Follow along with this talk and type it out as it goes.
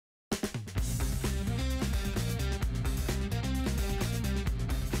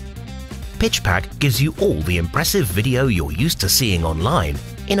PitchPack gives you all the impressive video you're used to seeing online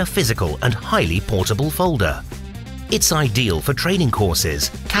in a physical and highly portable folder. It's ideal for training courses,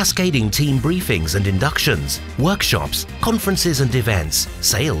 cascading team briefings and inductions, workshops, conferences and events,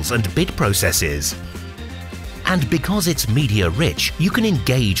 sales and bid processes. And because it's media rich, you can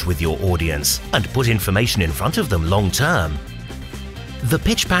engage with your audience and put information in front of them long term. The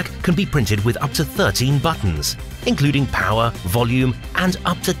PitchPack can be printed with up to 13 buttons, including power, volume, and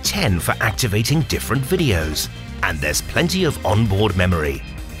up to 10 for activating different videos. And there's plenty of onboard memory.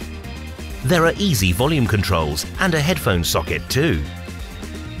 There are easy volume controls and a headphone socket too.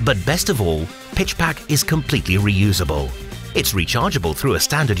 But best of all, PitchPack is completely reusable. It's rechargeable through a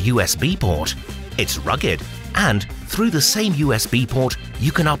standard USB port. It's rugged, and through the same USB port,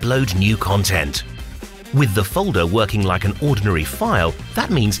 you can upload new content. With the folder working like an ordinary file, that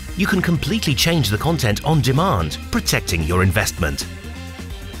means you can completely change the content on demand, protecting your investment.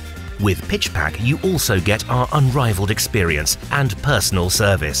 With PitchPack, you also get our unrivaled experience and personal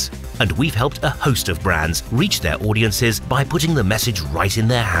service. And we've helped a host of brands reach their audiences by putting the message right in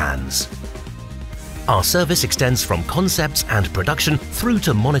their hands. Our service extends from concepts and production through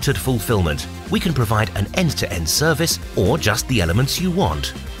to monitored fulfillment. We can provide an end-to-end service or just the elements you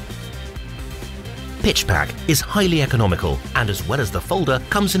want. PitchPack is highly economical, and as well as the folder,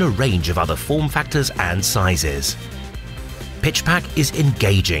 comes in a range of other form factors and sizes. PitchPack is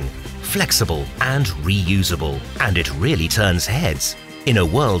engaging, flexible and reusable, and it really turns heads. In a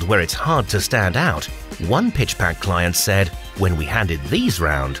world where it's hard to stand out, one PitchPack client said, "When we handed these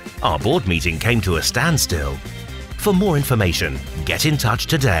round, our board meeting came to a standstill." For more information, get in touch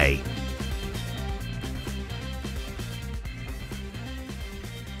today.